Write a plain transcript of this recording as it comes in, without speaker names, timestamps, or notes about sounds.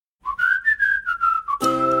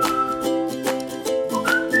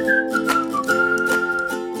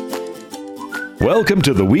Welcome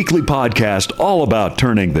to the weekly podcast all about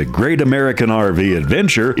turning the great American RV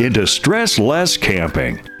adventure into stress-less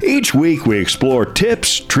camping. Each week we explore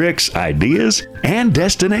tips, tricks, ideas, and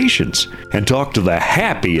destinations, and talk to the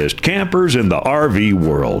happiest campers in the RV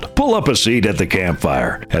world. Pull up a seat at the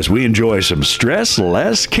campfire as we enjoy some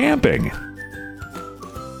stress-less camping.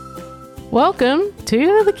 Welcome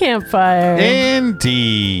to the campfire.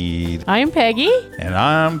 Indeed. I'm Peggy. And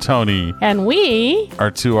I'm Tony. And we are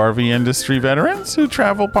two RV industry veterans who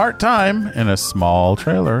travel part-time in a small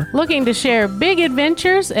trailer. Looking to share big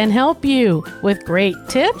adventures and help you with great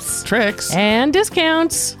tips, tricks, and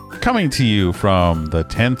discounts. Coming to you from the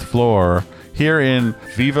 10th floor here in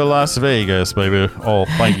Viva Las Vegas, baby. Oh,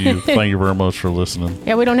 thank you. Thank you very much for listening.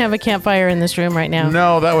 Yeah, we don't have a campfire in this room right now.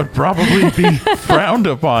 No, that would probably be frowned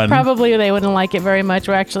upon. Probably they wouldn't like it very much.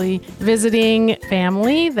 We're actually visiting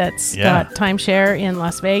family that's got timeshare in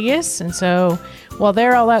Las Vegas. And so while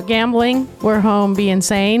they're all out gambling, we're home being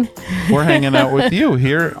sane. We're hanging out with you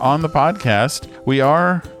here on the podcast. We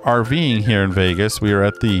are RVing here in Vegas. We are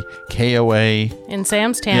at the KOA in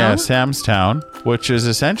Sam's Town. Yeah, Sam's Town, which is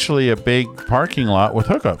essentially a big parking lot with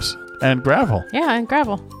hookups and gravel. Yeah, and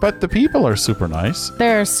gravel. But the people are super nice.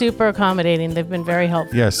 They're super accommodating. They've been very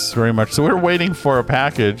helpful. Yes, very much. So we're waiting for a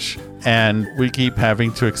package, and we keep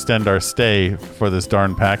having to extend our stay for this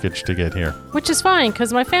darn package to get here. Which is fine,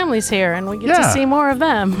 because my family's here, and we get to see more of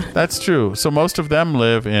them. That's true. So most of them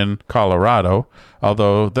live in Colorado,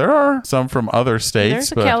 although there are some from other states.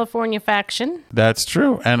 There's a California faction. That's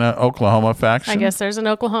true. And an Oklahoma faction. I guess there's an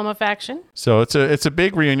Oklahoma faction. So it's a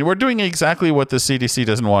big reunion. We're doing exactly what the CDC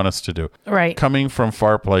doesn't want us to do. Right. Coming from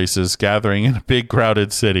far places, gathering in a big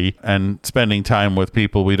crowded city, and spending time with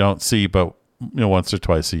people we don't see but once or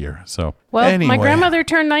twice a year. So, well, anyway. My grandmother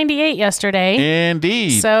turned 98 yesterday.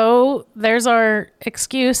 Indeed. So there's our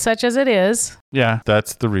excuse, such as it is. Yeah,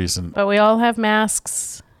 that's the reason. But we all have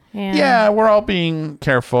masks. And yeah, we're all being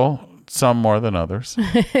careful. Some more than others.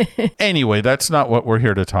 Anyway, that's not what we're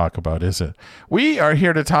here to talk about, is it? We are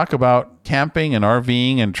here to talk about camping and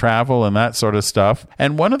RVing and travel and that sort of stuff.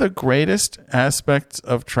 And one of the greatest aspects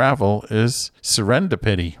of travel is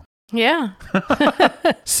serendipity. Yeah.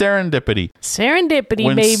 Serendipity. Serendipity,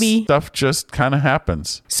 when baby. Stuff just kind of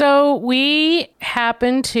happens. So we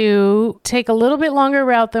happened to take a little bit longer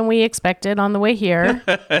route than we expected on the way here.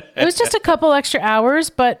 It was just a couple extra hours,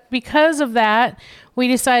 but because of that, we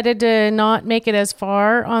decided to not make it as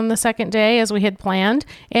far on the second day as we had planned.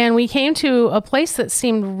 And we came to a place that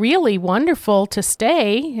seemed really wonderful to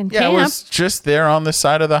stay and camp. Yeah, it was just there on the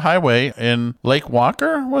side of the highway in Lake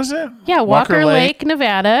Walker, was it? Yeah, Walker Lake,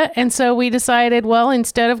 Nevada. And so we decided, well,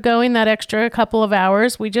 instead of going that extra couple of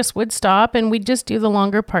hours, we just would stop and we'd just do the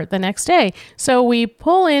longer part the next day. So we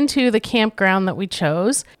pull into the campground that we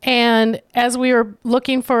chose. And as we were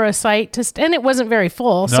looking for a site and it wasn't very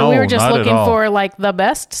full. So we were just looking for like the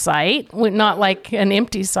best site, not like an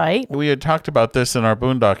empty site. We had talked about this in our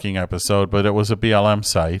boondocking episode, but it was a BLM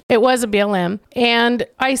site. It was a BLM. And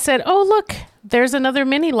I said, oh, look, there's another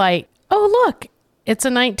mini light. Oh, look, it's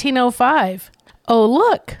a 1905. Oh,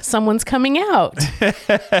 look, someone's coming out.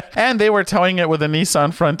 And they were towing it with a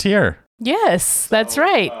Nissan Frontier. Yes, that's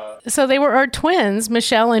right. So they were our twins,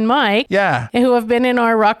 Michelle and Mike. Yeah. Who have been in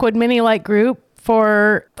our Rockwood Mini Light group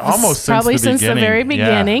for almost probably since the beginning. very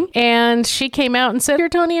beginning. Yeah. And she came out and said, "You're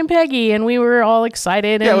Tony and Peggy." And we were all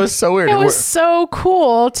excited. Yeah, and it was so weird. It was so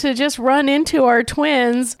cool to just run into our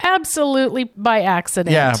twins absolutely by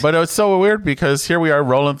accident. Yeah, but it was so weird because here we are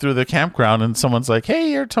rolling through the campground and someone's like,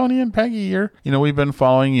 "Hey, you're Tony and Peggy. We've been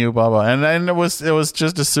following you, blah, blah." And then it was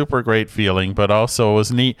just a super great feeling, but also it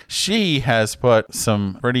was neat. She has put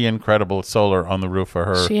some pretty incredible solar on the roof of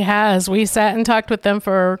her. She has. We sat and talked with them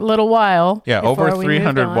for a little while. Yeah, over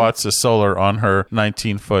 300 watts of solar on her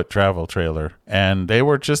 19-foot travel trailer. And they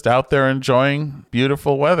were just out there enjoying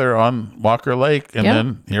beautiful weather on Walker Lake. And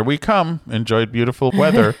then here we come, enjoyed beautiful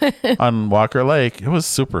weather on Walker Lake. It was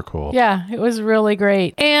super cool. Yeah, it was really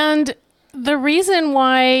great. And the reason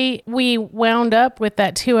why we wound up with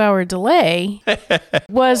that 2-hour delay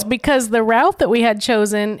was because the route that we had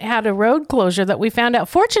chosen had a road closure that we found out.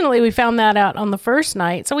 Fortunately, we found that out on the first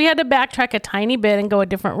night. So we had to backtrack a tiny bit and go a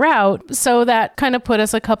different route. So that kind of put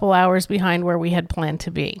us a couple hours behind where we had planned to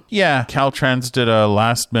be. Yeah, Caltrans did a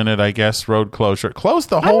last minute, I guess, road closure. Closed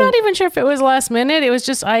the whole... I'm not even sure if it was last minute. It was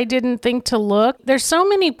just I didn't think to look. There's so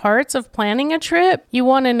many parts of planning a trip. You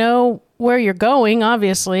want to know where you're going,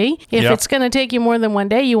 obviously. If it's going to take you more than one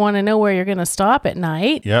day, you want to know where you're going to stop at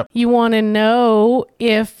night. Yep. You want to know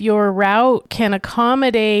if your route can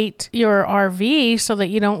accommodate your RV so that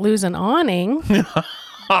you don't lose an awning.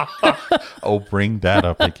 Oh, bring that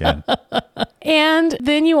up again. And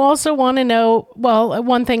then you also want to know, well,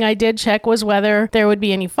 one thing I did check was whether there would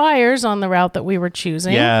be any fires on the route that we were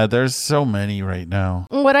choosing. Yeah, there's so many right now.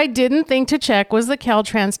 What I didn't think to check was the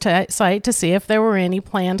Caltrans site to see if there were any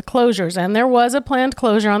planned closures. And there was a planned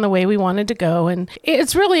closure on the way we wanted to go. And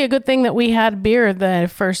it's really a good thing that we had beer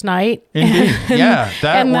the first night. Indeed. Yeah,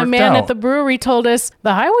 that and worked the man out. at the brewery told us,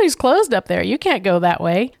 the highway's closed up there. You can't go that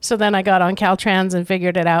way. So then I got on Caltrans and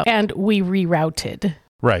figured it out. And we rerouted.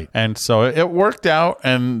 Right. And so it worked out,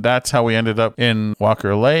 and that's how we ended up in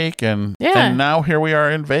Walker Lake. And now here we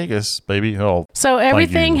are in Vegas, baby. Oh, so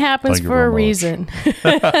everything happens for a reason.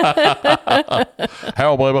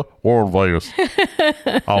 Hell, baby. We're in Vegas.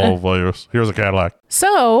 All of Vegas. Here's a Cadillac.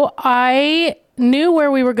 So I knew where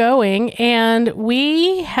we were going, and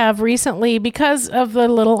we have recently, because of the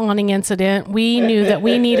little awning incident, we knew that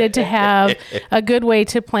we needed to have a good way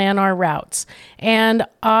to plan our routes. And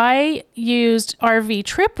I used RV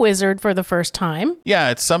Trip Wizard for the first time. Yeah,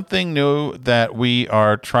 it's something new that we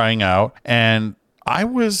are trying out, and I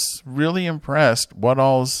was really impressed what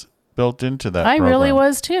all's built into that program. I really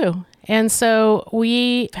was too. And so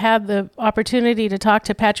we had the opportunity to talk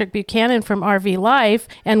to Patrick Buchanan from RV Life,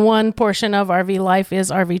 and one portion of RV Life is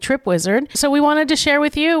RV Trip Wizard. So we wanted to share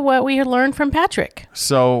with you what we had learned from Patrick.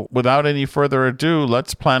 So without any further ado,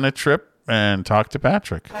 let's plan a trip and talk to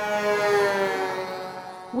Patrick.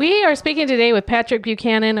 We are speaking today with Patrick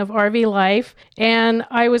Buchanan of RV Life, and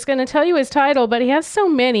I was going to tell you his title, but he has so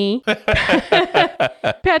many.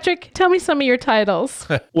 Patrick, tell me some of your titles.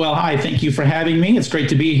 Well, hi, thank you for having me. It's great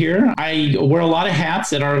to be here. I wear a lot of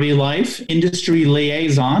hats at RV Life. Industry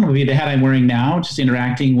liaison would be the hat I'm wearing now, just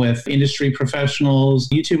interacting with industry professionals,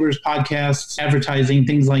 YouTubers, podcasts, advertising,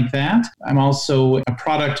 things like that. I'm also a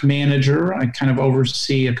product manager. I kind of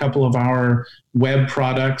oversee a couple of our web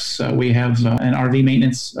products. We have an RV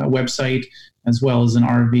maintenance website, as well as an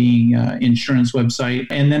RV insurance website,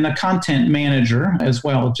 and then a content manager as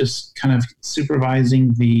well, just kind of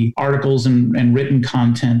supervising the articles and written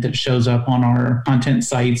content that shows up on our content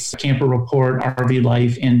sites, Camper Report, RV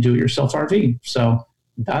Life, and Do It Yourself RV. So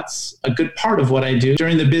that's a good part of what I do.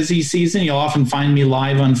 During the busy season, you'll often find me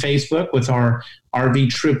live on Facebook with our RV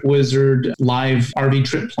Trip Wizard live RV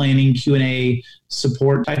trip planning Q&A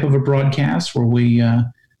support type of a broadcast where we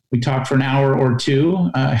talk for an hour or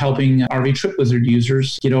two, helping RV Trip Wizard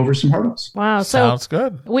users get over some hurdles. Wow. Sounds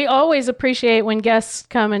good. We always appreciate when guests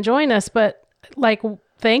come and join us, but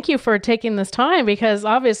thank you for taking this time, because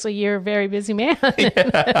obviously you're a very busy man.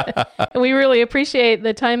 Yeah. We really appreciate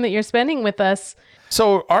the time that you're spending with us.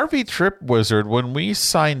 So RV Trip Wizard, when we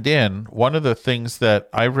signed in, one of the things that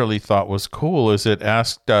I really thought was cool is it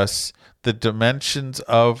asked us the dimensions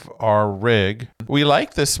of our rig. We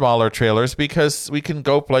like the smaller trailers because we can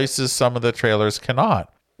go places some of the trailers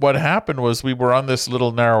cannot. What happened was we were on this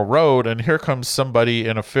little narrow road, and here comes somebody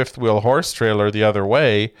in a fifth wheel horse trailer the other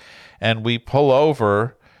way, and we pull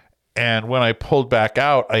over, and when I pulled back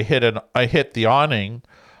out, I hit the awning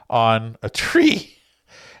on a tree.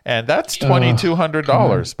 And that's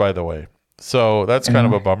 $2,200, by the way. So that's kind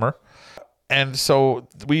of a bummer. And so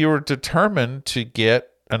we were determined to get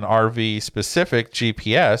an RV-specific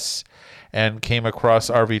GPS and came across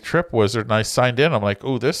RV Trip Wizard, and I signed in. I'm like,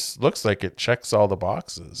 oh, this looks like it checks all the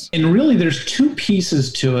boxes. And really, there's two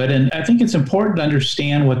pieces to it, and I think it's important to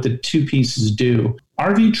understand what the two pieces do.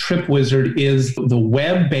 RV Trip Wizard is the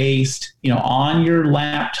web-based, on your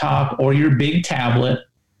laptop or your big tablet,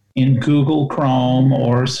 in Google Chrome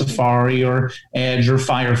or Safari or Edge or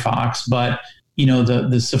Firefox, but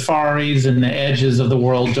the Safaris and the Edges of the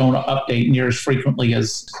world don't update near as frequently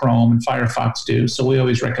as Chrome and Firefox do. So we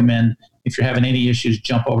always recommend, if you're having any issues,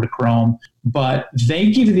 jump over to Chrome. But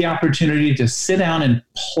they give you the opportunity to sit down and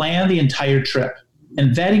plan the entire trip.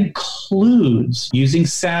 And that includes using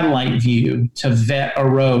satellite view to vet a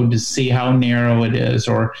road to see how narrow it is.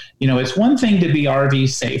 Or, it's one thing to be RV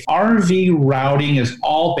safe. RV routing is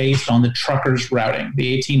all based on the truckers' routing,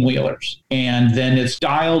 the 18-wheelers. And then it's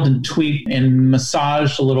dialed and tweaked and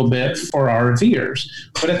massaged a little bit for RVers.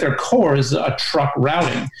 But at their core is a truck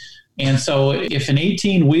routing. And so if an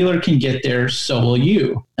 18-wheeler can get there, so will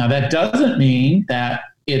you. Now, that doesn't mean that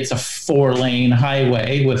it's a 4-lane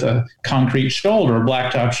highway with a concrete shoulder, a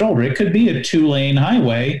blacktop shoulder. It could be a 2-lane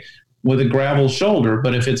highway with a gravel shoulder.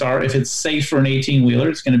 But if it's safe for an 18-wheeler,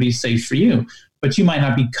 it's going to be safe for you. But you might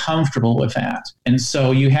not be comfortable with that. And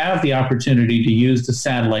so you have the opportunity to use the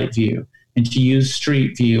satellite view and to use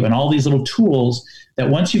Street View and all these little tools that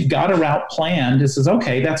once you've got a route planned, it says,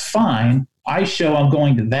 okay, that's fine. I show I'm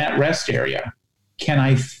going to that rest area. Can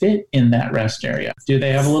I fit in that rest area? Do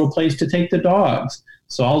they have a little place to take the dogs?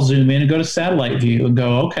 So I'll zoom in and go to satellite view and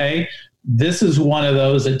go, okay, This is one of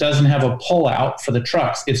those that doesn't have a pullout for the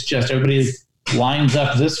trucks. It's just everybody lines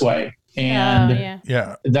up this way. And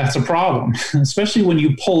that's a problem, especially when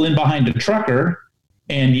you pull in behind a trucker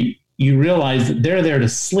and you realize that they're there to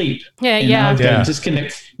sleep. Yeah, and yeah. You've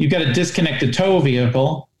got to disconnect the tow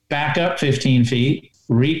vehicle, back up 15 feet,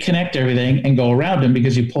 reconnect everything, and go around him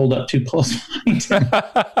because you pulled up too close behind him.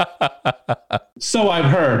 So I've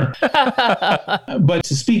heard. But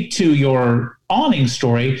to speak to your awning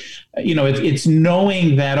story, it's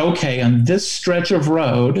knowing that, okay, on this stretch of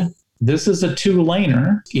road, this is a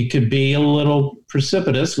 2-laner. It could be a little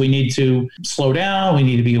precipitous. We need to slow down. We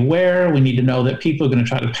need to be aware. We need to know that people are going to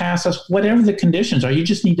try to pass us. Whatever the conditions are, you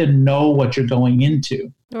just need to know what you're going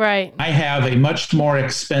into. Right. I have a much more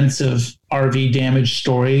expensive RV damage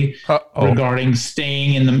story regarding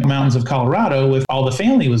staying in the mountains of Colorado with all the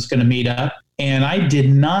family was going to meet up. And I did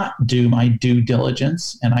not do my due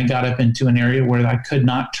diligence. And I got up into an area where I could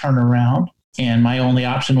not turn around. And my only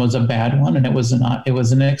option was a bad one, and it was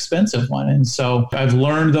an expensive one. And so I've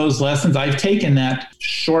learned those lessons. I've taken that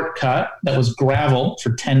shortcut that was gravel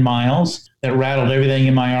for 10 miles that rattled everything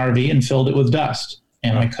in my RV and filled it with dust.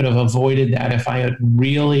 And I could have avoided that if I had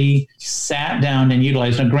really sat down and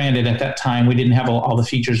utilized. Now, granted, at that time, we didn't have all the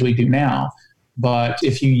features we do now. But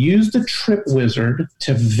if you use the Trip Wizard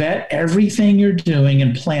to vet everything you're doing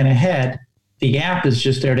and plan ahead, the app is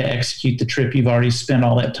just there to execute the trip you've already spent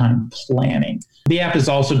all that time planning. The app is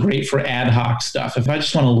also great for ad hoc stuff. If I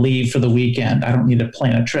just want to leave for the weekend, I don't need to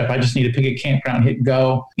plan a trip. I just need to pick a campground, hit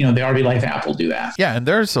go. The RV Life app will do that. Yeah, and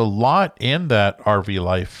there's a lot in that RV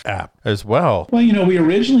Life app as well. Well, we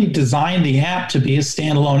originally designed the app to be a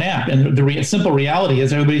standalone app. And the simple reality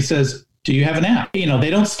is everybody says, do you have an app?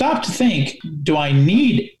 They don't stop to think, do I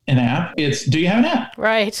need an app? It's, do you have an app?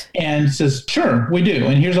 Right. And it says, sure, we do.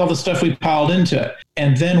 And here's all the stuff we piled into it.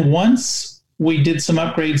 And then once we did some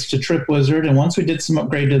upgrades to Trip Wizard, and once we did some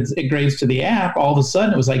upgrades to the app, all of a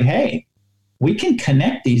sudden it was like, hey, we can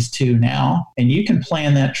connect these two now, and you can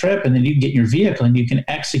plan that trip, and then you can get your vehicle and you can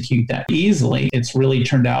execute that easily. It's really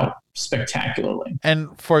turned out spectacularly.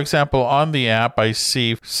 And for example, on the app, I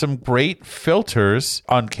see some great filters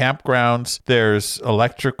on campgrounds. There's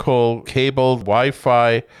electrical, cable,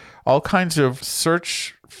 Wi-Fi, all kinds of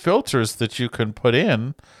search filters that you can put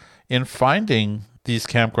in finding these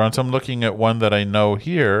campgrounds. I'm looking at one that I know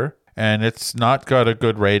here, and it's not got a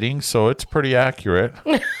good rating, so it's pretty accurate.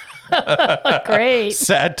 Great.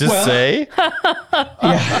 Sad to say.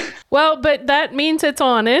 Yeah. Well, but that means it's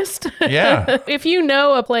honest. Yeah. If you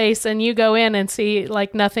know a place and you go in and see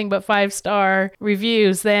like nothing but 5-star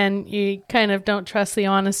reviews, then you kind of don't trust the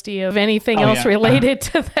honesty of anything else related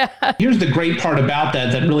to that. Here's the great part about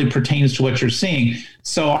that really pertains to what you're seeing.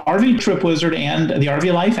 So RV Trip Wizard and the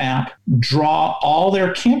RV Life app draw all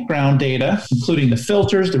their campground data, including the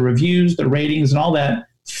filters, the reviews, the ratings, and all that,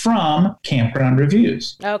 from Campground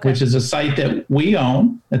Reviews, which is a site that we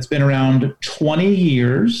own that's been around 20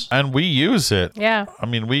 years. And we use it. Yeah. I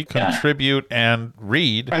mean, we contribute and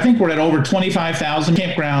read. I think we're at over 25,000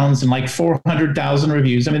 campgrounds and like 400,000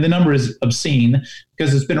 reviews. I mean, the number is obscene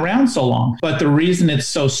because it's been around so long. But the reason it's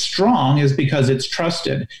so strong is because it's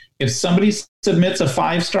trusted. If somebody submits a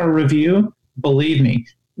 5-star review, believe me,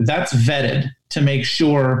 that's vetted to make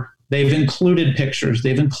sure they've included pictures,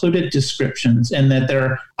 they've included descriptions, and that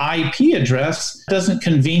their IP address doesn't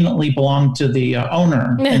conveniently belong to the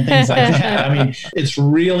owner and things like that. I mean, it's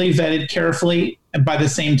really vetted carefully. And by the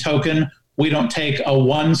same token, we don't take a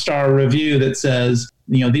 1-star review that says,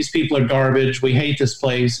 these people are garbage, we hate this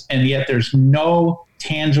place, and yet there's no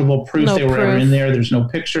tangible proof they were ever in there. There's no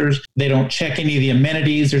pictures. They don't check any of the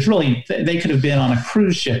amenities. They could have been on a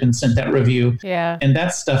cruise ship and sent that review. Yeah. And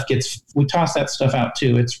that stuff we toss that stuff out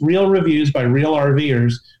too. It's real reviews by real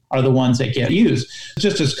RVers are the ones that get used.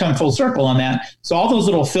 Just to come full circle on that. So all those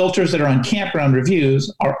little filters that are on Campground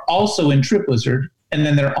Reviews are also in Trip Wizard. And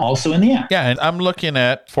then they're also in the app. Yeah, and I'm looking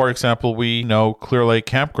at, for example, we know Clear Lake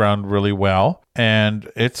Campground really well, and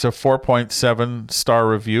it's a 4.7-star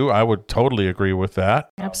review. I would totally agree with that.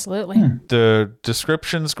 Absolutely. The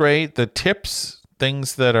description's great. The tips,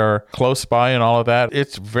 things that are close by and all of that,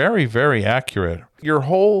 it's very, very accurate. Your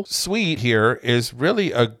whole suite here is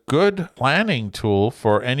really a good planning tool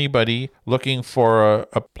for anybody looking for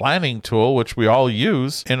a planning tool, which we all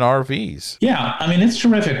use in RVs. Yeah, I mean, it's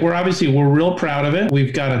terrific. We're real proud of it.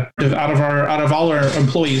 We've got out of all our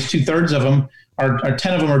employees, 2/3 of them are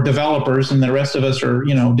 10 of them are developers, and the rest of us are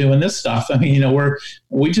doing this stuff. I mean,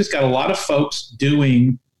 we just got a lot of folks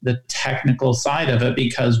doing the technical side of it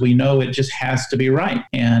because we know it just has to be right.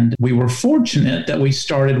 And we were fortunate that we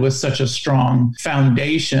started with such a strong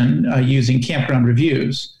foundation using Campground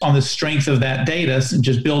Reviews. On the strength of that data,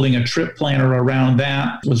 just building a trip planner around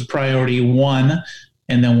that was priority one.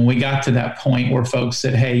 And then when we got to that point where folks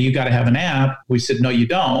said, hey, you got to have an app, we said, no, you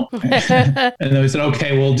don't. And then we said,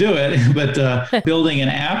 okay, we'll do it. But building an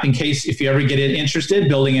app, in case if you ever get interested,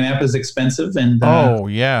 building an app is expensive. And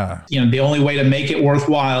the only way to make it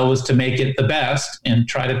worthwhile was to make it the best and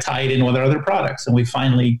try to tie it in with our other products. And we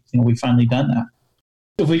finally done that.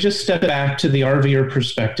 If we just step back to the RVer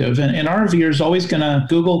perspective, and an RVer is always going to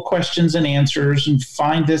Google questions and answers and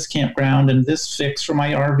find this campground and this fix for my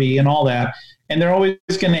RV and all that. And they're always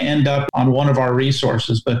going to end up on one of our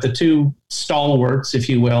resources. But the two stalwarts, if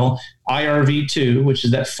you will, IRV2, which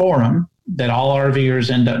is that forum that all RVers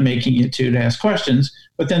end up making it to ask questions.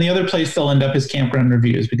 But then the other place they'll end up is Campground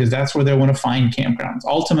Reviews, because that's where they want to find campgrounds.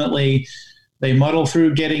 Ultimately, they muddle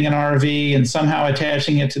through getting an RV and somehow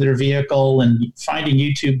attaching it to their vehicle and finding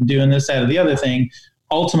YouTube and doing this, that, or the other thing.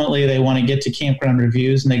 Ultimately, they want to get to Campground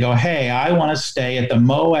Reviews and they go, hey, I want to stay at the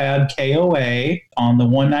Moab KOA on the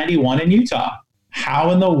 191 in Utah.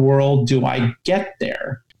 How in the world do I get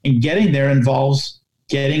there? And getting there involves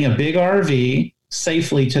getting a big RV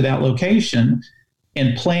safely to that location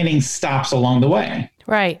and planning stops along the way.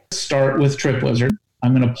 Right. Start with TripWizard.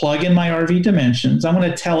 I'm going to plug in my RV dimensions. I'm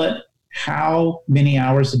going to tell it how many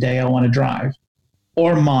hours a day I want to drive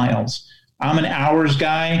or miles. I'm an hours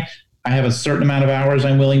guy. I have a certain amount of hours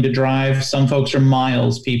I'm willing to drive. Some folks are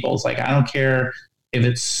miles people. It's like, I don't care if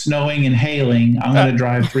it's snowing and hailing, I'm going to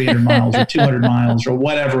drive 300 miles or 200 miles or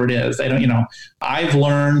whatever it is. They don't, I've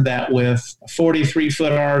learned that with a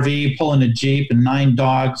 43-foot RV, pulling a Jeep and 9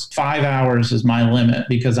 dogs, 5 hours is my limit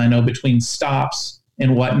because I know between stops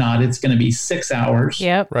and whatnot, it's going to be 6 hours.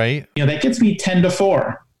 Yep. Right. That gets me 10 to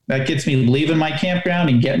 4. That gets me leaving my campground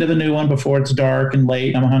and getting to the new one before it's dark and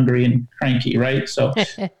late. I'm hungry and cranky, right? So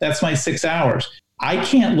that's my 6 hours. I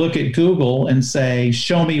can't look at Google and say,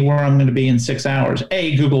 show me where I'm going to be in 6 hours.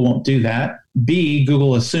 A, Google won't do that. B,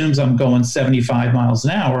 Google assumes I'm going 75 miles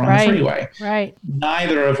an hour on the freeway. Right.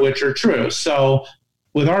 Neither of which are true. So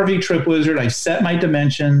with RV TripWizard, I set my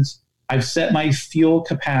dimensions, I've set my fuel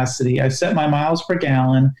capacity, I've set my miles per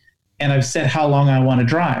gallon, and I've set how long I want to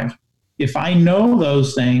drive. If I know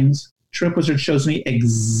those things, TripWizard shows me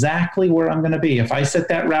exactly where I'm going to be. If I set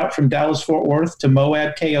that route from Dallas-Fort Worth to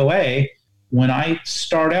Moab KOA, when I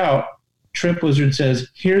start out, TripWizard says,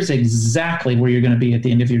 here's exactly where you're going to be at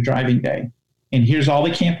the end of your driving day. And here's all the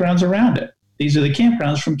campgrounds around it. These are the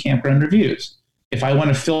campgrounds from Campground Reviews. If I want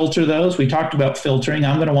to filter those, we talked about filtering.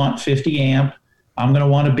 I'm going to want 50 amp. I'm going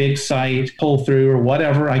to want a big site, pull through or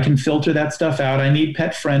whatever. I can filter that stuff out. I need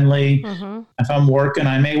pet friendly. Mm-hmm. If I'm working,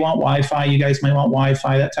 I may want Wi-Fi. You guys may want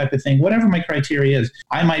Wi-Fi, that type of thing. Whatever my criteria is.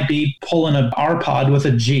 I might be pulling a R-Pod with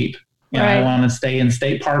a Jeep. I want to stay in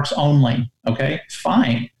state parks only. Okay,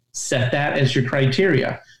 fine. Set that as your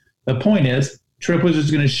criteria. The point is, TripWizard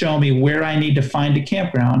is going to show me where I need to find a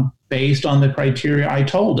campground based on the criteria I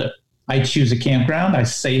told it. I choose a campground. I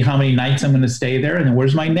say how many nights I'm going to stay there, and then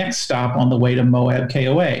where's my next stop on the way to Moab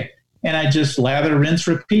KOA. And I just lather, rinse,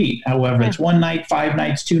 repeat. However, it's 1 night, 5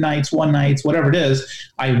 nights, 2 nights, 1 night, whatever it is.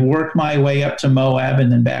 I work my way up to Moab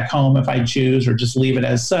and then back home if I choose, or just leave it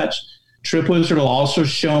as such. TripWizard will also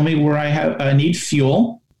show me where I need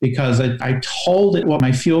fuel because I told it what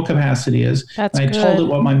my fuel capacity is. That's and I told it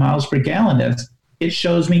what my miles per gallon is. It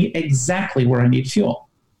shows me exactly where I need fuel.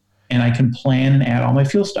 And I can plan and add all my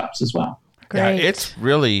fuel stops as well. Great. Yeah,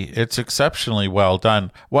 it's exceptionally well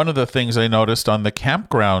done. One of the things I noticed on the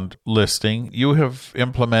campground listing, you have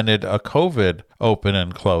implemented a COVID open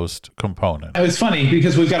and closed component. It was funny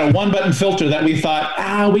because we've got a 1-button filter that we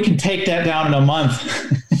thought, we can take that down in a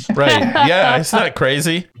month. Right. Yeah. Isn't that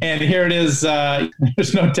crazy? And here it is.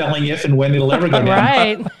 There's no telling if and when it'll ever go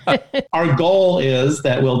down. Right. Our goal is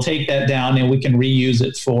that we'll take that down and we can reuse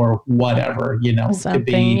it for whatever,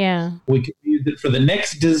 Something, we could use it for the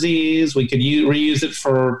next disease. We could reuse it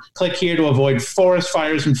for click here to avoid forest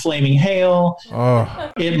fires and flaming hail.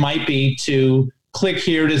 Oh. It might be to click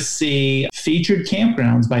here to see featured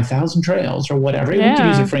campgrounds by Thousand Trails or whatever. Yeah. We can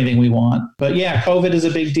use it for anything we want. But yeah, COVID is a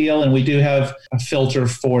big deal, and we do have a filter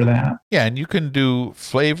for that. Yeah, and you can do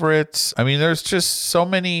favorites. I mean, there's just so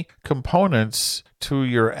many components to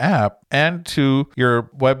your app and to your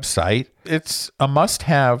website. It's a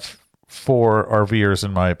must-have for RVers,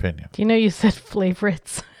 in my opinion. Do you know you said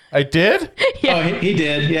favorites? I did? Yeah. Oh, he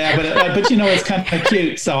did. Yeah, but it's kind of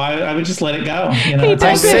cute, so I would just let it go. He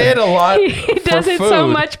I say it a lot. He does it food. so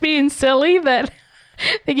much being silly that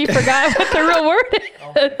I think you forgot what the real word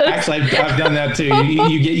is. Actually, I've done that too.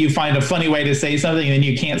 You find a funny way to say something and then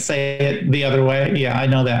you can't say it the other way. Yeah, I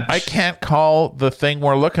know that. I can't call the thing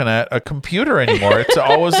we're looking at a computer anymore. It's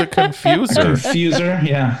always a confuser. Confuser,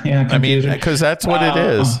 yeah. Confuser. I mean, because that's what it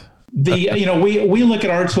is. We look at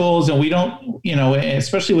our tools and we don't,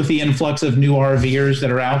 especially with the influx of new RVers that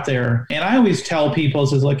are out there. And I always tell people,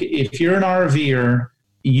 says, look, if you're an RVer,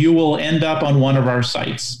 you will end up on one of our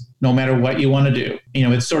sites, no matter what you want to do.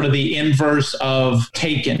 It's sort of the inverse of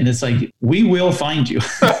Taken. And it's like, we will find you.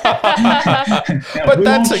 But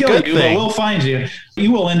that's a good thing. But we'll find you.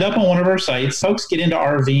 You will end up on one of our sites. Folks get into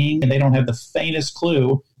RVing and they don't have the faintest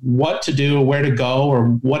clue what to do, or where to go, or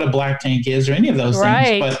what a black tank is, or any of those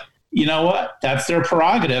things. But you know what? That's their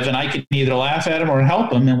prerogative, and I can either laugh at them or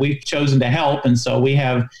help them, and we've chosen to help. And so we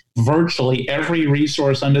have virtually every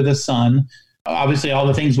resource under the sun. Obviously, all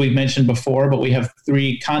the things we've mentioned before, but we have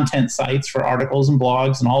 3 content sites for articles and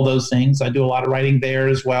blogs and all those things. I do a lot of writing there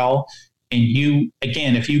as well. And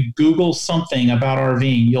if you Google something about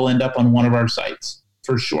RVing, you'll end up on one of our sites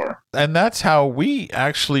for sure. And that's how we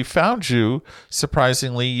actually found you.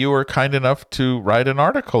 Surprisingly, you were kind enough to write an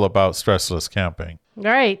article about stressless camping.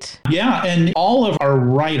 Right. Yeah. And all of our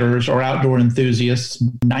writers are outdoor enthusiasts.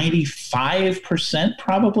 95%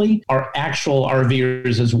 probably are actual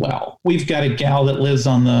RVers as well. We've got a gal that lives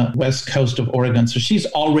on the west coast of Oregon. So she's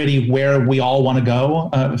already where we all want to go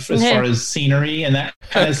as far as scenery and that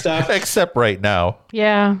kind of stuff. Except right now.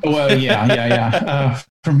 Yeah. Well, yeah.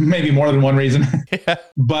 For maybe more than one reason. Yeah.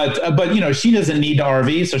 But she doesn't need to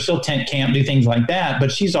RV, so she'll tent camp, do things like that.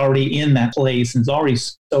 But she's already in that place and is already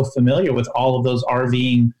so familiar with all of those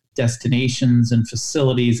RVing destinations and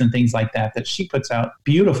facilities and things like that she puts out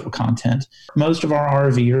beautiful content. Most of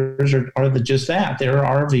our RVers are just that. They're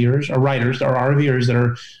RVers, or writers, they're RVers that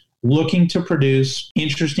are looking to produce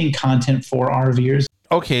interesting content for RVers.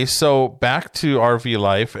 Okay, so back to RV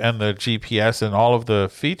Life and the GPS and all of the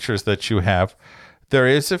features that you have. There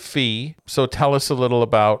is a fee, so tell us a little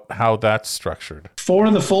about how that's structured. For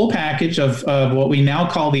the full package of what we now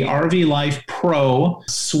call the RV Life Pro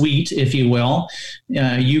suite, if you will,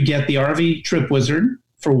 you get the RV Trip Wizard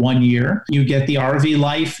for 1 year. You get the RV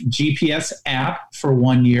Life GPS app for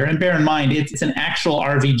 1 year. And bear in mind, it's an actual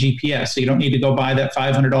RV GPS, so you don't need to go buy that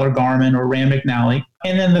 $500 Garmin or Rand McNally.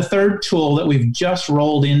 And then the third tool that we've just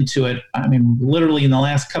rolled into it, literally in the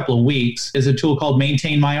last couple of weeks, is a tool called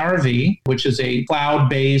Maintain My RV, which is a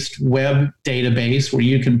cloud-based web database where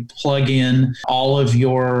you can plug in all of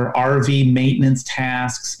your RV maintenance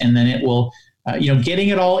tasks, and then it will getting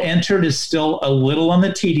it all entered is still a little on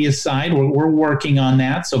the tedious side. We're working on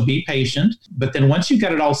that, so be patient. But then once you've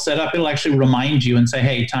got it all set up, it'll actually remind you and say,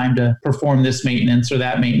 hey, time to perform this maintenance or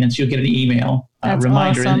that maintenance. You'll get an email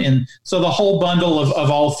reminder. Awesome. And so the whole bundle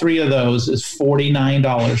of all 3 of those is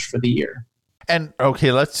 $49 for the year. And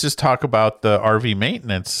okay, let's just talk about the RV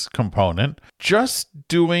maintenance component. Just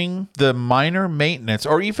doing the minor maintenance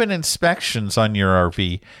or even inspections on your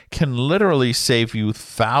RV can literally save you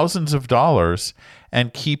thousands of dollars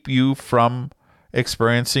and keep you from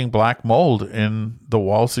experiencing black mold in the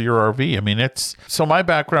walls of your RV. So my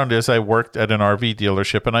background is I worked at an RV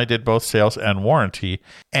dealership and I did both sales and warranty.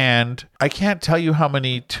 And I can't tell you how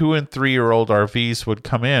many 2 and 3 year old RVs would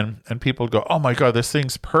come in and people would go, oh my God, this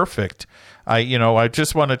thing's perfect. I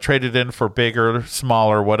just want to trade it in for bigger,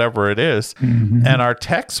 smaller, whatever it is. Mm-hmm. And our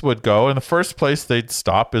techs would go, and the first place they'd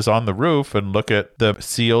stop is on the roof and look at the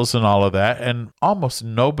seals and all of that. And almost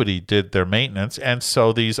nobody did their maintenance. And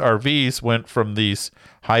so these RVs went from these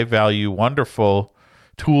high value, wonderful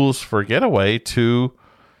tools for getaway to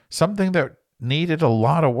something that needed a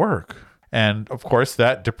lot of work. And of course,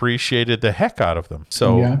 that depreciated the heck out of them.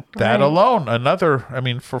 So that alone,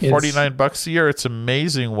 for $49 a year, it's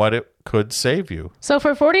amazing what it could save you. So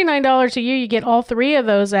for $49 a year, you get all 3 of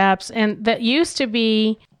those apps. And that used to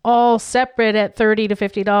be all separate at $30 to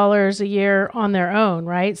 $50 a year on their own,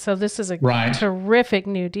 right? So this is a terrific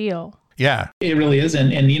new deal. Yeah, it really is.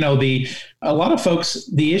 And a lot of folks,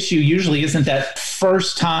 the issue usually isn't that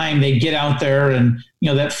first time they get out there and,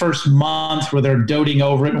 that first month where they're doting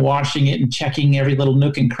over it and washing it and checking every little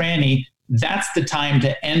nook and cranny. That's the time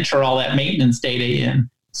to enter all that maintenance data in,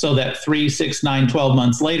 so that 3, 6, 9, 12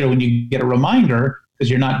 months later, when you get a reminder, because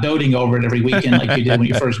you're not doting over it every weekend like you did when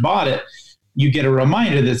you first bought it, you get a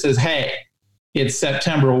reminder that says, hey, it's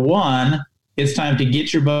September 1. It's time to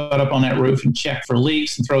get your butt up on that roof and check for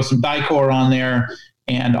leaks and throw some Dicor on there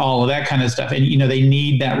and all of that kind of stuff. And, they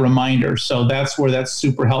need that reminder. So that's where that's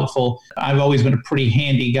super helpful. I've always been a pretty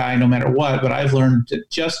handy guy no matter what, but I've learned that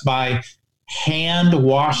just by hand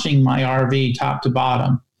washing my RV top to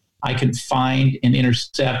bottom, I can find and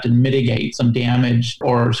intercept and mitigate some damage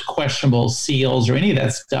or questionable seals or any of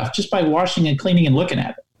that stuff just by washing and cleaning and looking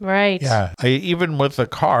at it. Right. Yeah. Even with a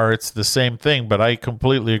car, it's the same thing, but I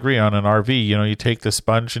completely agree on an RV. You know, you take the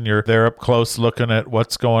sponge and you're there up close looking at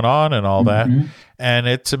what's going on and all that. And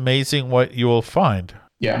it's amazing what you will find.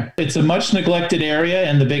 Yeah, it's a much neglected area,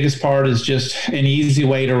 and the biggest part is just an easy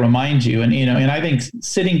way to remind you. And and I think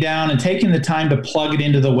sitting down and taking the time to plug it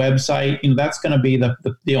into the website, that's going to be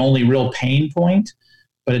the only real pain point.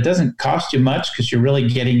 But it doesn't cost you much because you're really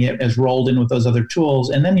getting it as rolled in with those other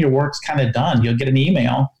tools, and then your work's kind of done. You'll get an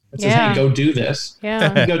email that says, "Hey, go do this."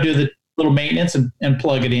 Yeah, you go do the little maintenance and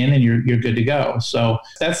plug it in, and you're good to go. So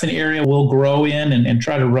that's an area we'll grow in and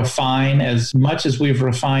try to refine as much as we've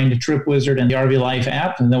refined TripWizard and the RV Life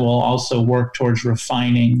app, and then we'll also work towards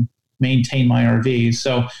refining Maintain My RV.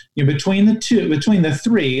 So between the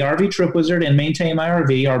three, RV TripWizard and Maintain My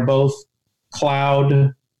RV are both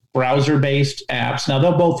cloud browser-based apps. Now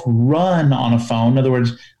they'll both run on a phone. In other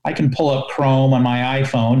words, I can pull up Chrome on my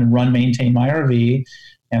iPhone and run Maintain My RV.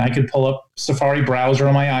 And I could pull up Safari browser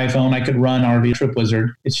on my iPhone. I could run RV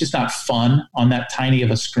TripWizard. It's just not fun on that tiny of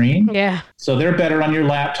a screen. Yeah. So they're better on your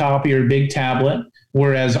laptop or your big tablet,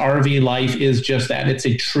 whereas RV Life is just that. It's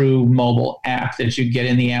a true mobile app that you get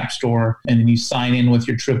in the App Store, and then you sign in with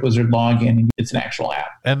your TripWizard login, and it's an actual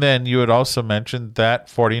app. And then you had also mentioned that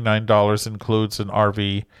 $49 includes an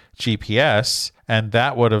RV GPS, and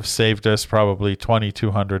that would have saved us probably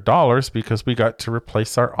 $2,200 because we got to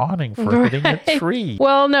replace our awning for hitting a tree.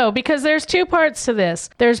 Well, no, because there's two parts to this.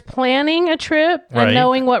 There's planning a trip and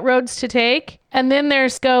knowing what roads to take, and then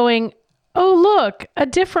there's going, oh, look, a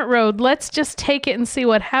different road. Let's just take it and see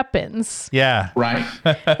what happens. Yeah. Right.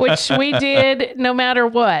 Which we did no matter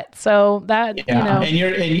what. So that, And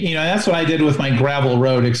that's what I did with my gravel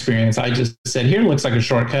road experience. I just said, here looks like a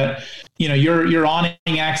shortcut. Your awning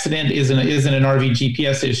accident isn't an RV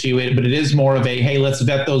GPS issue, but it is more of a, hey, let's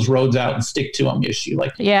vet those roads out and stick to them issue,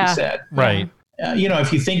 like you said. Right.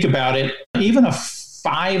 If you think about it, even a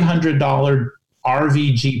 $500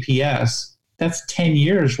 RV GPS, that's 10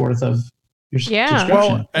 years worth of your subscription.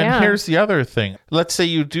 Well, and here's the other thing. Let's say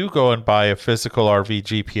you do go and buy a physical RV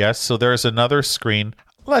GPS. So there's another screen.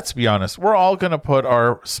 Let's be honest. We're all going to put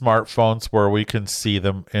our smartphones where we can see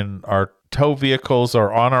them in our tow vehicles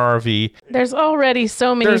or on our RV. There's already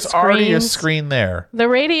so many screens. There's already a screen there. The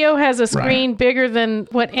radio has a screen bigger than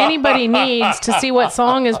what anybody needs to see what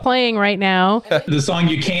song is playing right now. The song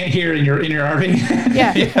you can't hear in your RV.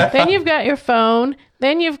 Yeah. Then you've got your phone.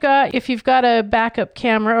 Then you've got, if you've got a backup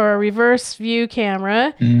camera or a reverse view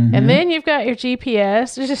camera, and then you've got your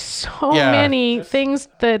GPS. There's just so many things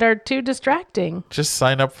that are too distracting. Just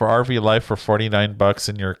sign up for RV Life for $49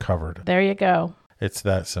 and you're covered. There you go. It's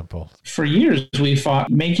that simple. For years, we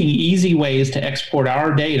fought making easy ways to export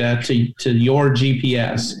our data to your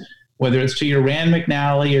GPS, whether it's to your Rand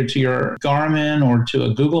McNally or to your Garmin or to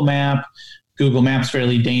a Google Map. Google Map's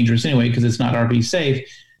fairly dangerous anyway because it's not RV safe.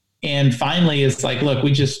 And finally, it's like, look,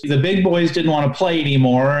 the big boys didn't want to play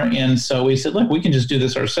anymore. And so we said, look, we can just do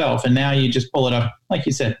this ourselves. And now you just pull it up. Like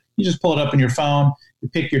you said, you just pull it up on your phone, you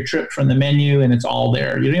pick your trip from the menu, and it's all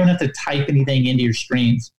there. You don't even have to type anything into your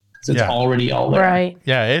screens because it's already all there. Right.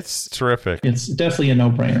 Yeah, it's terrific. It's definitely a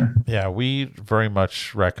no-brainer. Yeah, we very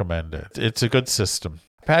much recommend it. It's a good system.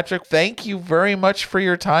 Patrick, thank you very much for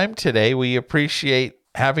your time today. We appreciate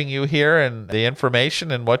having you here and the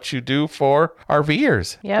information and what you do for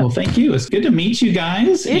RVers. Yep. Well, thank you. It's good to meet you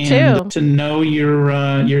guys. You and too. To know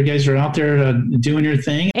your guys are out there doing your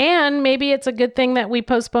thing. And maybe it's a good thing that we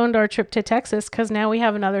postponed our trip to Texas because now we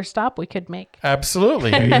have another stop we could make.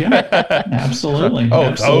 Absolutely. There you go. Absolutely. Oh,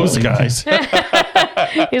 Absolutely. those guys.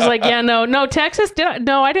 He's like, yeah, no, Texas. Did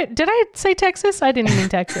I say Texas? I didn't mean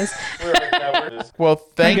Texas. Well,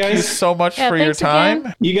 thank you so much for your time.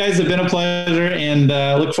 Again. You guys have been a pleasure, and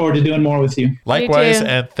look forward to doing more with you. Likewise,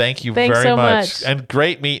 and thank you Thanks very so much. much. And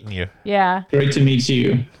great meeting you. Yeah. Great to meet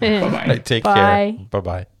you. Bye-bye. Take Bye. care.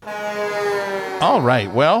 Bye-bye. All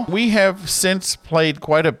right. Well, we have since played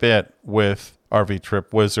quite a bit with RV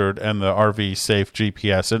TripWizard and the RV Safe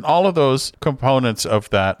GPS and all of those components of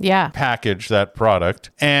that package, that product.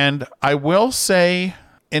 And I will say,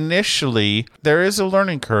 initially, there is a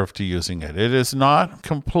learning curve to using it. It is not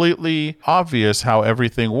completely obvious how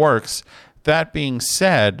everything works. That being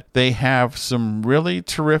said, they have some really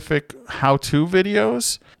terrific how-to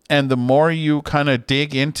videos. And the more you kind of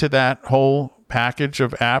dig into that whole package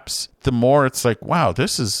of apps, the more it's like, wow,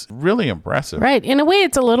 this is really impressive. Right. In a way,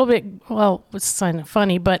 it's a little bit, well, it's kind of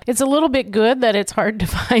funny, but it's a little bit good that it's hard to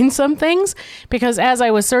find some things, because as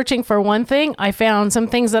I was searching for one thing, I found some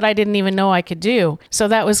things that I didn't even know I could do. So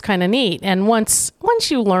that was kind of neat. And once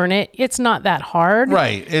you learn it, it's not that hard.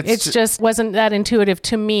 Right. It's just wasn't that intuitive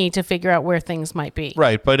to me to figure out where things might be.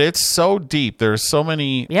 Right. But it's so deep. There's so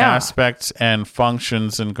many aspects and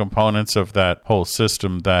functions and components of that whole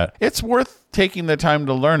system that it's worth taking the time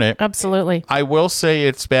to learn it. Absolutely. I will say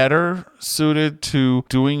it's better suited to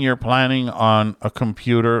doing your planning on a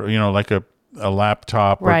computer, like a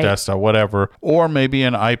laptop or desktop, whatever, or maybe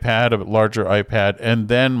an iPad, a larger iPad, and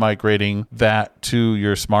then migrating that to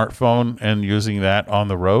your smartphone and using that on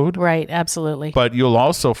the road. Right, absolutely. But you'll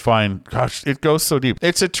also find, gosh, it goes so deep.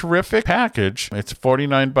 It's a terrific package. It's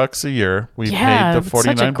 $49 a year. We've paid the $49.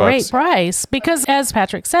 Such a great price, because as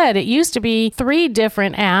Patrick said, it used to be 3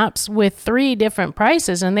 different apps with 3 different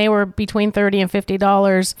prices, and they were between $30 and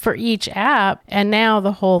 $50 for each app, and now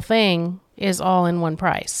the whole thing is all in one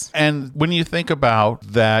price. And when you think about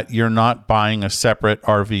that, you're not buying a separate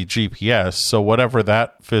RV GPS. So whatever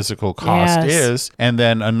that physical cost is, and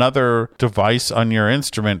then another device on your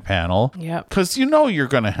instrument panel, because you're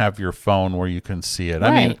going to have your phone where you can see it. Right.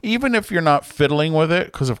 I mean, even if you're not fiddling with it,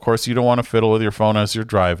 because of course you don't want to fiddle with your phone as you're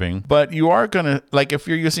driving, but you are going to, like if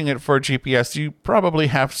you're using it for a GPS, you probably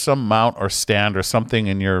have some mount or stand or something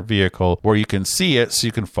in your vehicle where you can see it so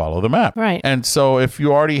you can follow the map. Right. And so if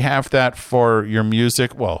you already have that for your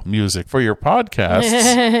music for your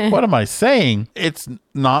podcasts, what am I saying? It's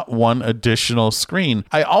not one additional screen.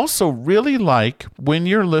 I also really like when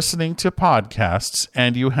you're listening to podcasts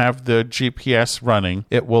and you have the GPS running,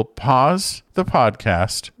 it will pause the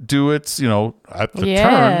podcast, do its, at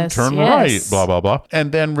the turn right, blah, blah, blah,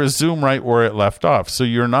 and then resume right where it left off. So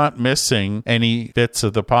you're not missing any bits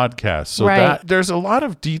of the podcast. So that there's a lot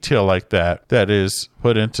of detail like that is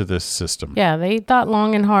put into this system. Yeah, they thought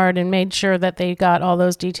long and hard and made sure that they got all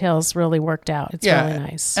those details really worked out. It's really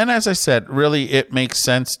nice. And as I said, really it makes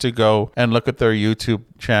sense to go and look at their YouTube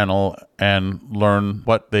channel and learn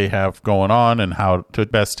what they have going on and how to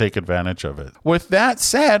best take advantage of it. With that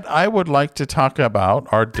said, I would like to talk about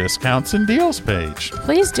our discounts and deals page.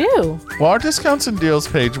 Please do. Well, our discounts and deals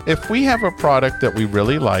page, if we have a product that we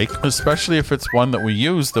really like, especially if it's one that we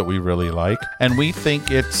use that we really like, and we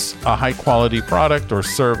think it's a high quality product or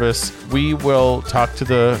service, we will talk to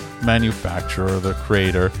the manufacturer or the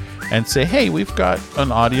creator and say, hey, we've got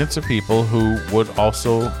an audience of people who would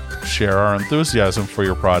also share our enthusiasm for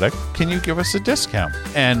your product. Can you give us a discount?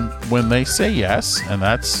 And when they say yes, and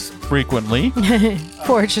that's frequently,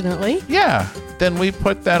 fortunately, then we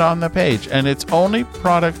put that on the page. And it's only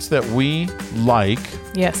products that we like.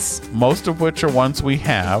 Yes. Most of which are ones we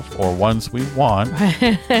have or ones we want,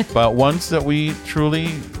 but ones that we truly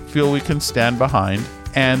feel we can stand behind.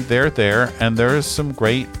 And they're there, and there's some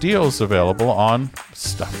great deals available on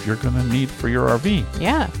stuff you're going to need for your RV.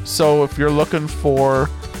 Yeah. So if you're looking for,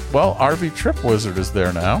 RV Trip Wizard is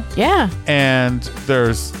there now. Yeah. And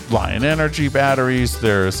there's Lion Energy batteries,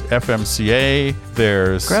 there's FMCA,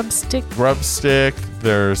 there's Grub Stick,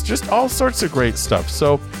 there's just all sorts of great stuff.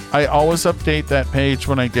 So I always update that page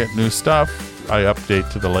when I get new stuff. I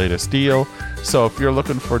update to the latest deal. So if you're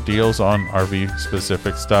looking for deals on RV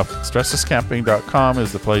specific stuff, stresslesscamping.com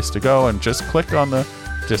is the place to go, and just click on the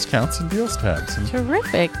discounts and deals tabs. And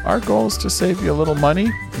terrific. Our goal is to save you a little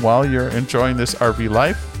money while you're enjoying this RV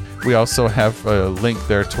life. We also have a link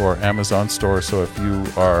there to our Amazon store. So if you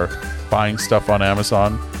are buying stuff on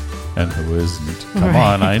Amazon, and who isn't? Come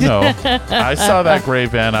on, I know. I saw that gray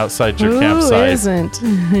van outside your campsite. Who isn't?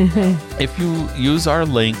 If you use our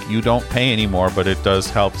link, you don't pay anymore, but it does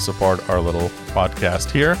help support our little podcast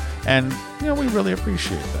here. And, we really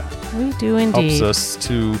appreciate that. We do indeed. Helps us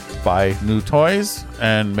to buy new toys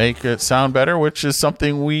and make it sound better, which is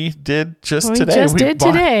something we did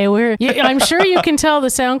today. I'm sure you can tell the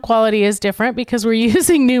sound quality is different because we're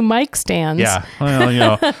using new mic stands. Yeah.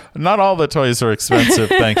 Well, not all the toys are expensive,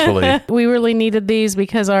 thankfully. We really needed these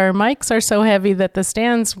because our mics are so heavy that the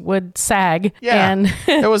stands would sag. Yeah. And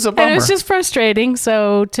it was a bummer. And it was just frustrating.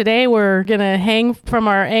 So today we're going to hang from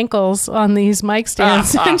our ankles on these mic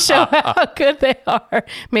stands and show how good they are.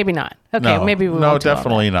 Maybe not. Okay, maybe we won't. No, do all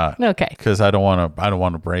definitely that. not. Okay. Because I don't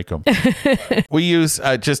want to break them. We use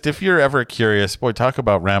just if you're ever curious, boy, talk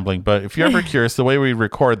about rambling. But if you're ever curious, the way we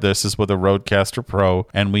record this is with a Rodecaster Pro,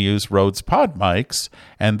 and we use Rode's pod mics,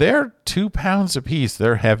 and they're 2 pounds a piece.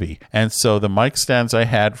 They're heavy, and so the mic stands I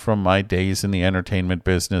had from my days in the entertainment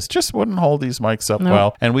business just wouldn't hold these mics up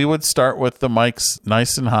well. And we would start with the mics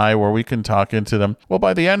nice and high where we can talk into them. Well,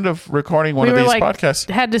 by the end of recording one of these podcasts,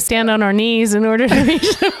 had to stand on our knees in order to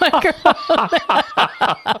reach the microphone.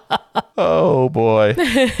 Oh boy.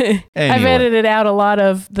 Anyway. I've edited out a lot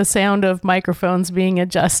of the sound of microphones being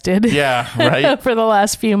adjusted. Yeah, right. For the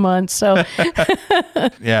last few months. So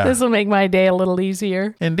yeah. This will make my day a little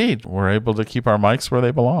easier. Indeed. We're able to keep our mics where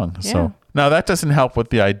they belong. Yeah. So now that doesn't help with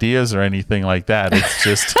the ideas or anything like that. It's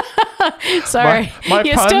just sorry. My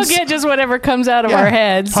you puns, still get just whatever comes out of our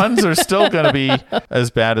heads. Puns are still going to be as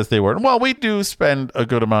bad as they were. Well, we do spend a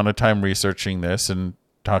good amount of time researching this and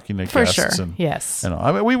talking to for guests. Sure. And, yes.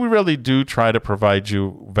 I mean, we really do try to provide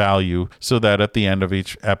you value so that at the end of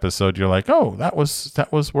each episode, you're like, oh, that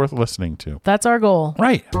was worth listening to. That's our goal.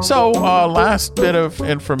 Right. So last bit of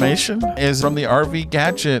information is from the RV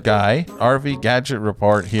Gadget Guy, RV Gadget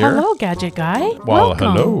Report here. Hello, Gadget Guy. Well,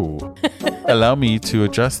 welcome. Hello. Allow me to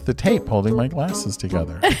adjust the tape holding my glasses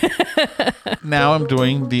together. Now I'm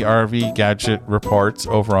doing the RV Gadget Reports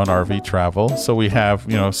over on RV Travel. So we have,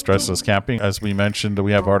 Stressless Camping. As we mentioned,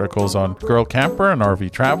 we have articles on Girl Camper and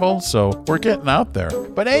RV Travel. So we're getting out there.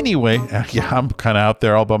 But anyway, yeah, I'm kind of out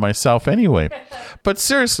there all by myself anyway. But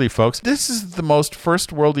seriously, folks, this is the most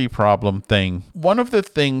first worldy problem thing. One of the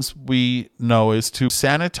things we know is to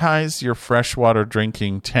sanitize your freshwater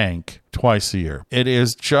drinking tank twice a year. It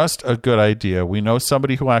is just a good idea. We know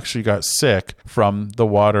somebody who actually got sick from the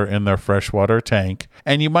water in their freshwater tank.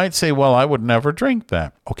 And you might say, well, I would never drink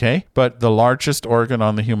that. Okay. But the largest organ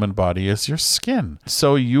on the human body is your skin.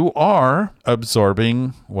 So you are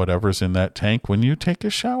absorbing whatever's in that tank when you take a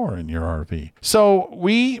shower in your RV. So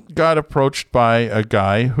we got approached by a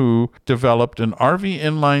guy who developed an RV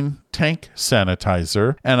inline tank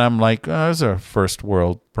sanitizer, and I'm like, that's a first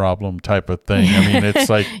world problem type of thing. I mean, it's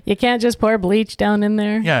like you can't just pour bleach down in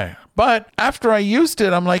there. Yeah. But after I used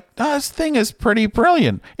it, I'm like, this thing is pretty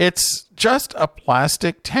brilliant. It's just a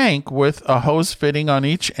plastic tank with a hose fitting on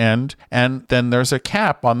each end, and then there's a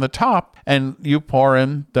cap on the top, and you pour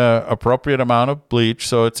in the appropriate amount of bleach,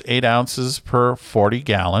 so it's 8 ounces per 40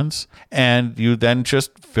 gallons, and you then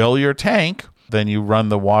just fill your tank. Then you run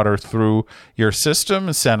the water through your system,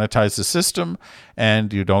 sanitize the system,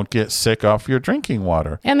 and you don't get sick off your drinking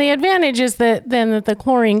water. And the advantage is that the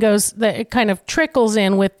chlorine that it kind of trickles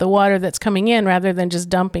in with the water that's coming in rather than just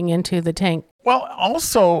dumping into the tank. Well,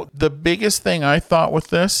 also, the biggest thing I thought with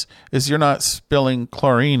this is you're not spilling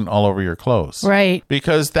chlorine all over your clothes. Right.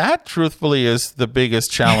 Because that, truthfully, is the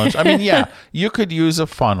biggest challenge. I mean, yeah, you could use a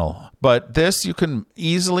funnel, but this, you can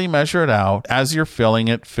easily measure it out. As you're filling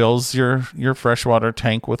it, fills your freshwater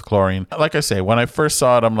tank with chlorine. Like I say, when I first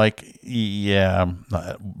saw it, I'm like, yeah,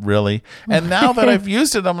 really? And now that I've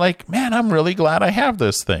used it, I'm like, man, I'm really glad I have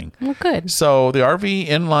this thing. Well, good. So the RV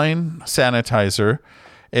inline sanitizer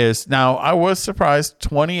is now, I was surprised,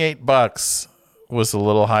 $28 was a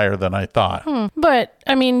little higher than I thought. But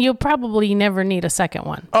I mean, you'll probably never need a second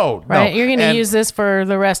one. Oh, right. No. You're going to use this for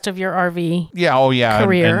the rest of your RV. Yeah. Oh, yeah.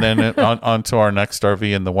 Career. And then onto our next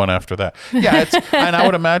RV and the one after that. Yeah. And I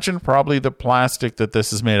would imagine probably the plastic that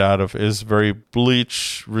this is made out of is very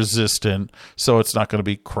bleach resistant. So it's not going to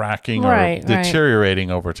be cracking or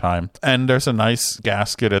deteriorating over time. And there's a nice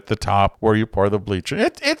gasket at the top where you pour the bleach.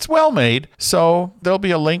 It's well made. So there'll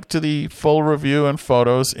be a link to the full review and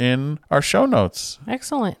photos in our show notes.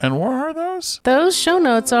 Excellent. And where are those? Those show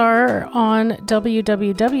notes are on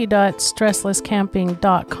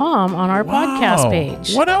www.stresslesscamping.com on our podcast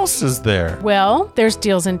page. What else is there? Well, there's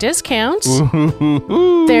deals and discounts.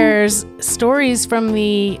 There's stories from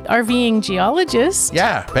the RVing geologist.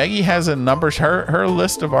 Yeah, Peggy has a number. Her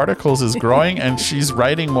list of articles is growing, and she's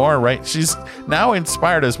writing more. Right, she's now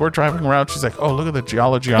inspired as we're driving around. She's like, "Oh, look at the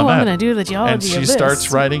geology on that." I'm going to do the geology. And she of this.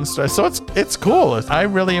 starts writing. So it's cool. I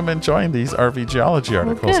really am enjoying these RV geology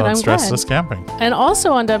articles on Stressless Camping. And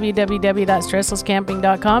also on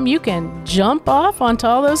www.stresslesscamping.com, you can jump off onto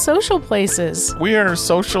all those social places. We are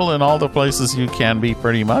social in all the places you can be,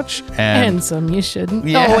 pretty much. And some you shouldn't.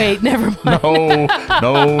 Yeah. Oh, wait, never mind.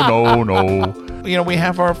 No. We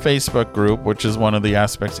have our Facebook group, which is one of the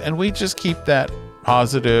aspects, and we just keep that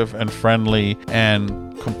positive and friendly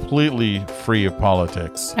and completely free of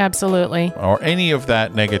politics Absolutely. or any of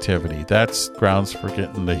that negativity. That's grounds for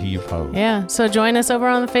getting the heave-ho. Yeah. So join us over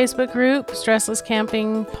on the Facebook group, Stressless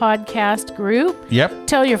Camping Podcast group. Yep.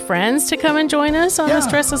 Tell your friends to come and join us on the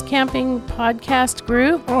Stressless Camping Podcast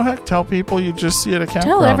group. Oh, heck, tell people you just see at a campground.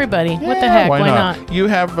 Tell everybody. What the Yeah, heck? Why not? You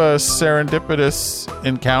have a serendipitous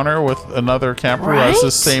encounter with another camper who has the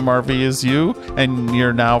Right? same RV as you, and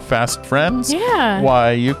you're now fast friends. Yeah.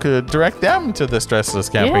 Why, you could direct them to the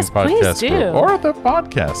Stressless Camping Yes, please Podcast do. group or the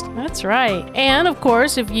podcast. That's right. And of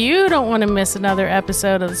course, if you don't want to miss another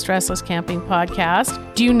episode of the Stressless Camping Podcast,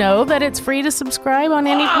 do you know that it's free to subscribe on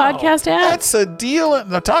any podcast app? That's a deal.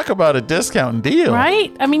 Now, talk about a discount deal.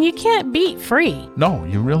 Right? I mean, you can't beat free, No,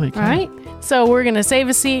 you really can't. right? So we're going to save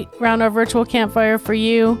a seat around our virtual campfire for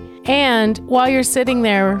you. And while you're sitting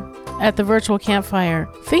there at the virtual campfire,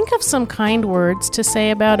 think of some kind words to say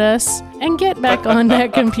about us and get back on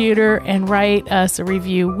that computer and write us a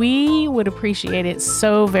review. We would appreciate it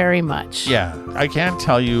so very much. Yeah, I can't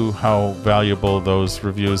tell you how valuable those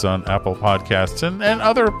reviews on Apple Podcasts and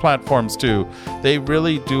other platforms too. They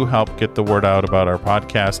really do help get the word out about our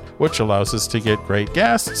podcast, which allows us to get great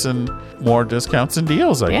guests and more discounts and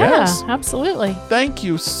deals, I guess. Yeah, absolutely. Thank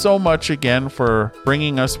you so much again for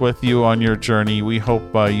bringing us with you on your journey. We hope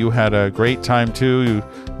you had a great time too.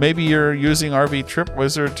 Maybe you're using RV Trip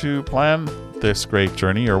Wizard to plan this great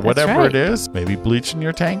journey or whatever right. it is. Maybe bleaching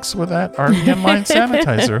your tanks with that RV Inline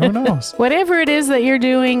sanitizer. Who knows? Whatever it is that you're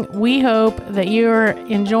doing, we hope that you're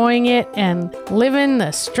enjoying it and living the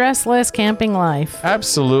stressless camping life.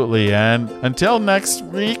 Absolutely. And until next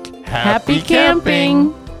week, Happy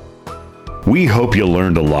camping. We hope you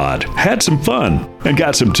learned a lot, had some fun, and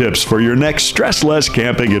got some tips for your next stressless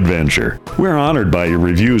camping adventure. We're honored by your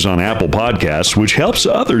reviews on Apple Podcasts, which helps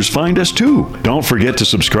others find us too. Don't forget to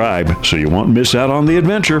subscribe so you won't miss out on the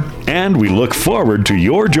adventure, and we look forward to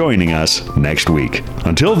your joining us next week.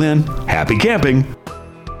 Until then, happy camping.